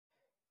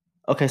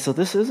Okay, so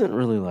this isn't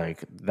really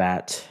like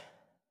that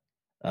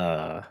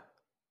uh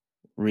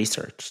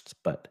researched,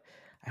 but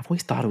I've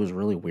always thought it was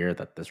really weird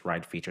that this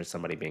ride features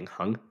somebody being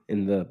hung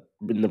in the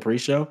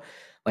pre-show.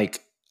 Like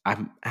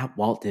I'm at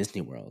Walt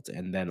Disney World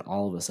and then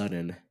all of a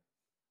sudden,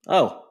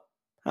 oh,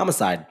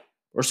 homicide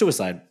or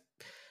suicide.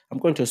 I'm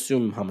going to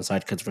assume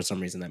homicide because for some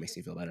reason that makes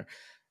me feel better.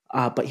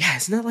 But yeah,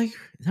 is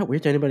that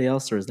weird to anybody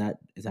else or is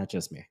that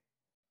just me?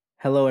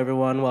 Hello,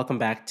 everyone. Welcome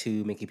back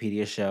to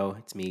Wikipedia Show.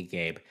 It's me,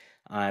 Gabe.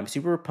 I'm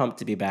super pumped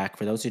to be back.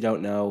 For those who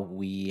don't know,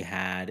 we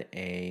had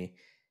a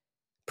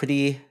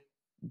pretty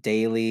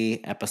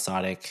daily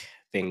episodic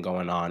thing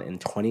going on in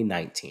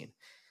 2019.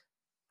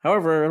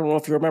 However, I don't know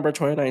if you remember,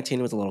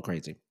 2019 was a little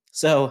crazy.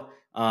 So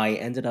I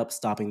ended up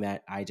stopping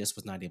that. I just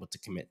was not able to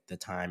commit the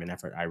time and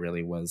effort I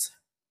really was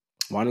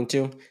wanting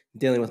to,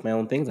 dealing with my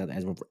own things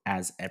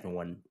as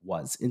everyone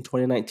was in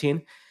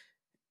 2019.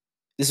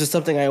 This was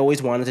something I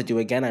always wanted to do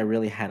again. I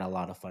really had a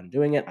lot of fun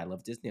doing it. I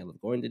love Disney. I love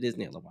going to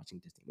Disney. I love watching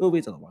Disney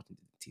movies. I love watching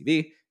Disney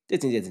TV.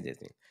 Disney, Disney,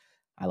 Disney.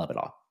 I love it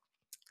all.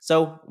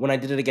 So when I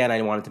did it again,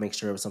 I wanted to make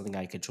sure it was something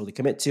I could truly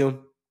commit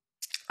to.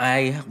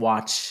 I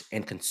watch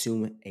and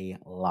consume a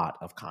lot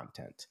of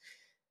content.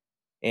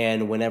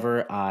 And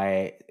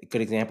a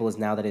good example is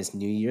now that it's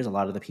New Year's, a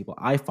lot of the people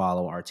I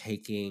follow are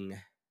taking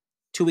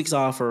 2 weeks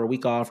off or a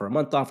week off or a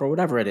month off or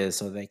whatever it is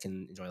so they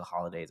can enjoy the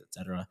holidays,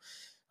 etc.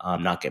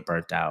 Not get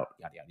burnt out,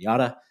 yada, yada,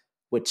 yada,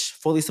 which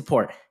fully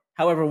support.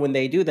 However, when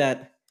they do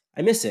that,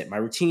 I miss it. My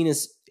routine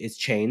is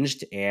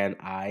changed and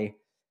I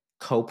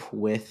cope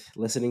with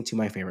listening to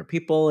my favorite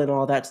people and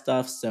all that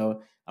stuff.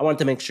 So I want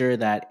to make sure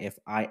that if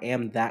I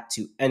am that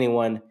to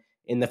anyone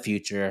in the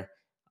future,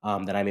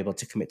 that I'm able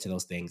to commit to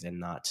those things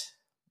and not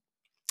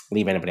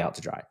leave anybody out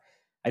to dry.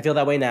 I feel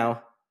that way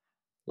now.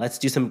 Let's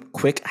do some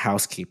quick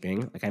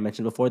housekeeping. Like I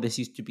mentioned before, this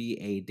used to be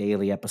a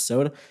daily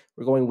episode.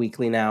 We're going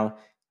weekly now.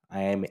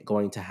 I am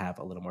going to have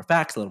a little more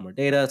facts, a little more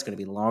data. It's going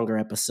to be longer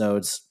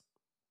episodes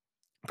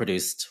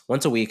produced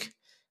once a week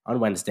on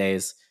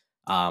Wednesdays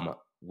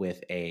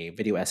with a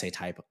video essay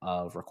type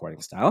of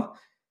recording style.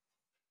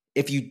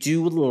 If you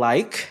do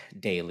like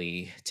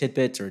daily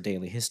tidbits or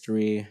daily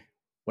history,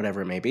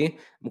 whatever it may be,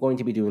 I'm going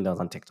to be doing those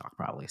on TikTok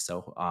probably.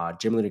 So,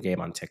 Gym Leader Game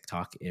on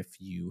TikTok.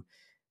 If you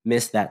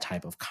miss that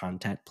type of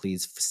content,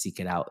 please seek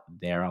it out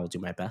there. I'll do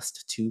my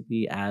best to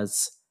be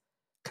as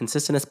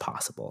consistent as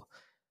possible.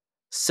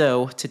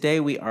 So, today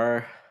we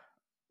are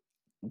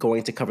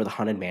going to cover the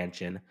Haunted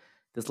Mansion.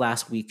 This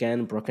last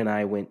weekend, Brooke and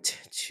I went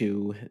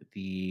to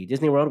the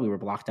Disney World. We were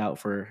blocked out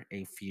for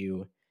a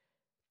few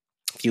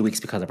weeks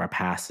because of our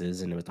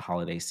passes, and it was the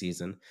holiday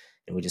season,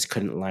 and we just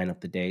couldn't line up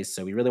the days.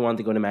 So we really wanted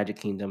to go to Magic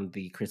Kingdom.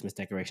 The Christmas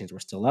decorations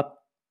were still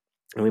up,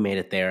 and we made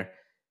it there.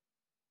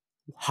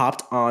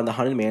 Hopped on the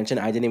Haunted Mansion.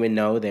 I didn't even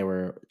know there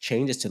were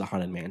changes to the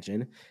Haunted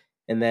Mansion,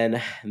 and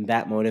then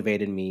that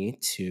motivated me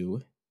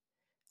to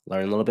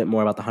learn a little bit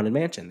more about the Haunted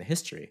Mansion, the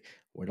history,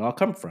 where it all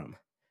come from.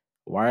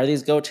 Why are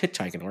these goats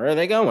hitchhiking? Where are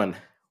they going?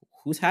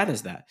 Whose hat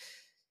is that?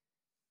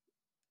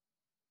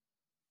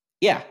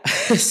 Yeah.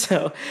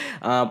 So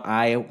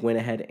I went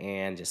ahead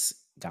and just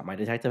got my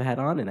detective hat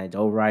on and I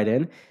dove right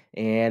in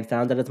and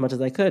found out as much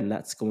as I could. And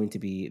that's going to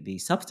be the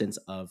substance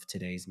of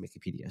today's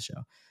Wikipedia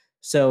show.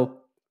 So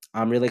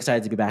I'm really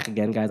excited to be back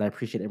again, guys. I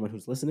appreciate everyone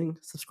who's listening.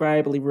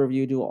 Subscribe, leave a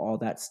review, do all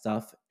that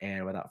stuff.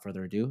 And without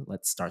further ado,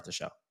 let's start the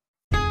show.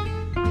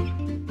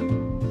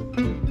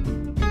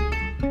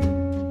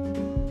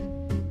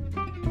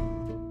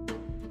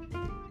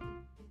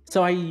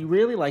 So I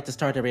really like to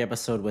start every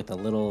episode with a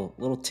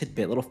little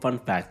tidbit, little fun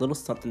fact, little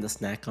something to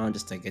snack on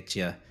just to get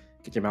your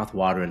mouth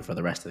watering for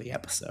the rest of the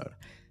episode.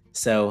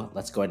 So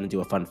let's go ahead and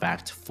do a fun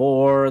fact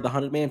for the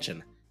Haunted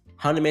Mansion.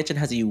 Haunted Mansion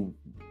has a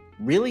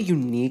really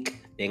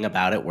unique thing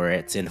about it where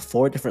it's in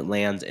 4 different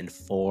lands and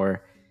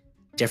 4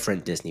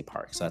 different Disney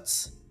parks. So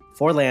that's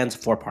 4 lands,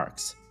 4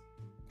 parks.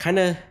 Kind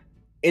of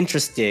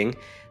interesting.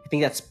 I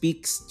think that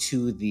speaks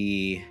to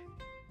the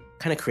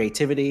kind of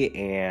creativity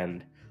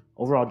and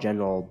overall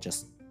general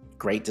just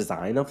great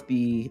design of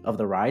the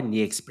ride and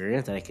the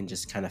experience that it can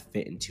just kind of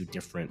fit into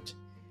different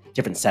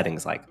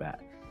settings like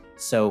that.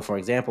 So for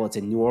example, it's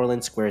in New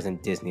Orleans Squares in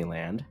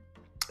Disneyland.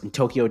 In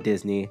Tokyo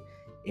Disney,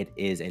 it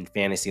is in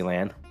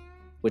Fantasyland,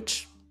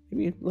 which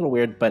maybe a little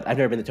weird, but I've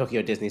never been to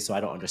Tokyo Disney, so I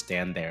don't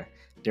understand their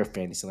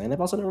Fantasyland.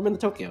 I've also never been to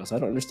Tokyo, so I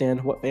don't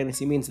understand what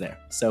fantasy means there.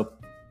 So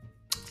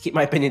keep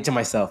my opinion to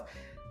myself.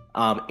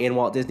 In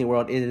Walt Disney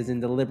World, it is in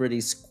the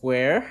Liberty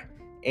Square,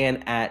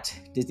 and at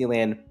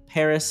Disneyland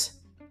Paris,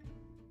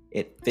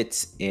 it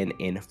fits in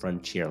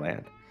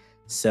Frontierland.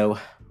 So,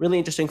 really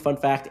interesting fun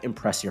fact.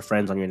 Impress your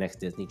friends on your next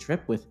Disney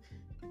trip with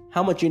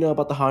how much you know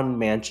about the Haunted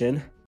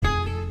Mansion.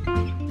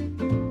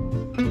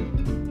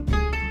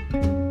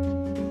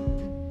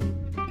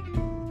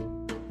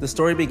 The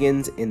story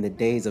begins in the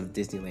days of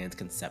Disneyland's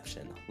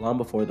conception, long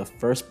before the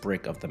first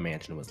brick of the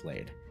mansion was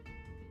laid.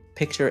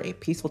 Picture a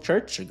peaceful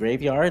church, a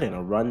graveyard, and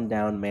a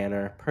run-down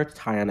manor perched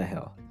high on a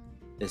hill.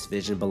 This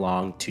vision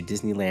belonged to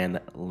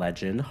Disneyland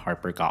legend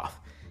Harper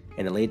Goff,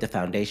 and it laid the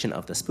foundation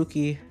of the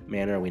spooky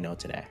manor we know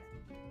today.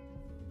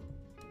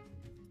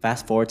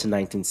 Fast forward to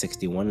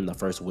 1961 and the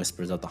first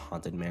whispers of the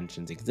Haunted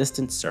Mansion's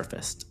existence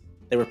surfaced.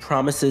 There were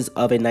promises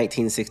of a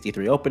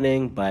 1963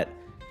 opening, but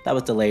that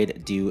was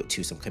delayed due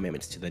to some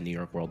commitments to the New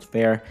York World's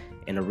Fair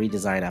and a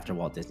redesign after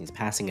Walt Disney's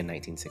passing in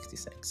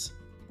 1966.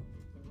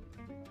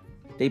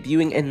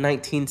 Debuting in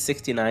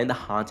 1969, the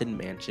Haunted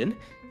Mansion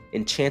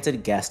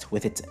enchanted guests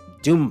with its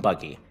Doom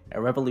Buggy, a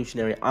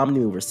revolutionary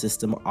omnimover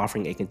system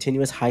offering a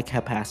continuous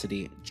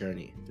high-capacity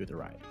journey through the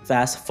ride.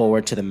 Fast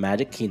forward to the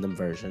Magic Kingdom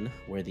version,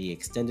 where the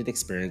extended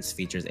experience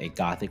features a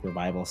Gothic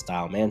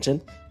Revival-style mansion,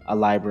 a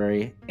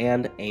library,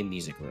 and a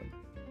music room.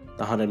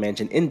 The Haunted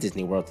Mansion in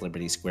Disney World's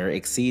Liberty Square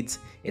exceeds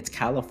its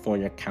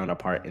California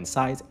counterpart in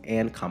size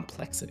and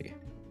complexity.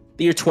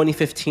 The year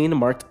 2015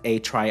 marked a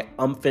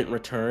triumphant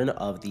return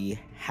of the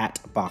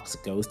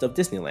HatBox Ghost of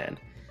Disneyland,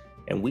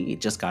 and we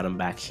just got him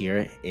back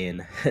here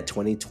in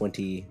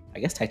 2020, I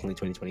guess technically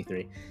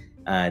 2023,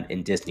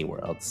 in Disney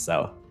World.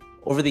 So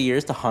over the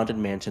years, the Haunted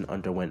Mansion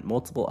underwent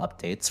multiple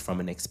updates, from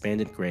an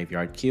expanded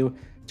graveyard queue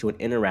to an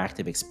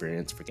interactive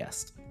experience for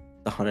guests.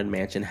 The Haunted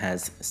Mansion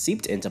has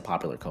seeped into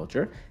popular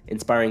culture,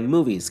 inspiring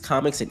movies,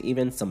 comics, and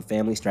even some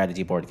family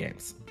strategy board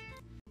games.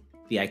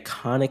 The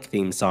iconic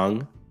theme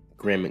song,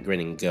 Grim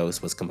Grinning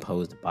Ghost, was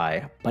composed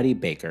by Buddy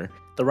Baker.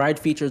 The ride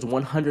features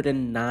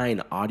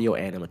 109 audio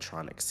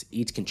animatronics,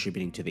 each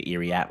contributing to the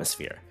eerie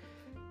atmosphere.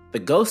 The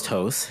ghost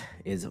host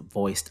is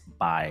voiced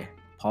by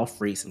Paul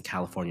Frees in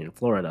California and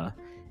Florida,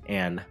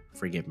 and,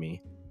 forgive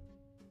me,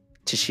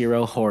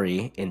 Toshiro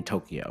Hori in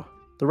Tokyo.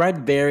 The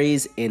ride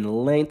varies in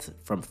length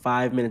from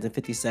 5 minutes and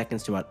 50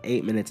 seconds to about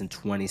 8 minutes and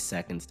 20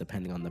 seconds,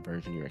 depending on the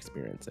version you're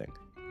experiencing.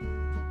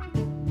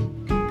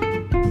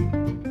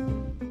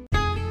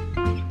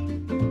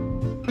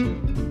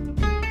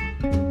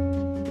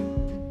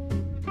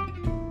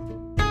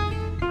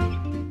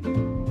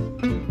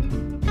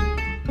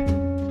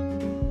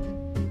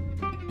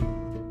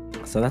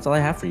 So that's all I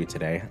have for you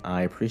today.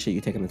 I appreciate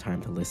you taking the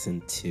time to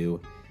listen to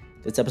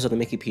this episode of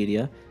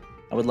Mickeypedia.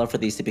 I would love for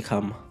these to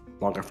become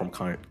longer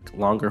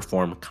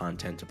form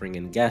content, to bring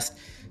in guests,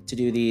 to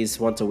do these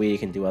once a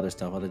week and do other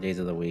stuff other days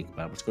of the week.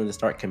 But I'm just going to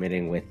start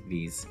committing with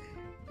these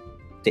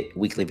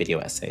weekly video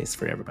essays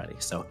for everybody.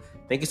 So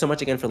thank you so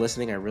much again for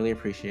listening. I really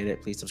appreciate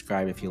it. Please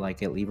subscribe if you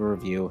like it. Leave a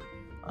review.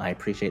 I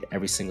appreciate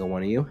every single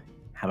one of you.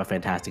 Have a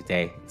fantastic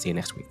day. See you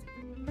next week.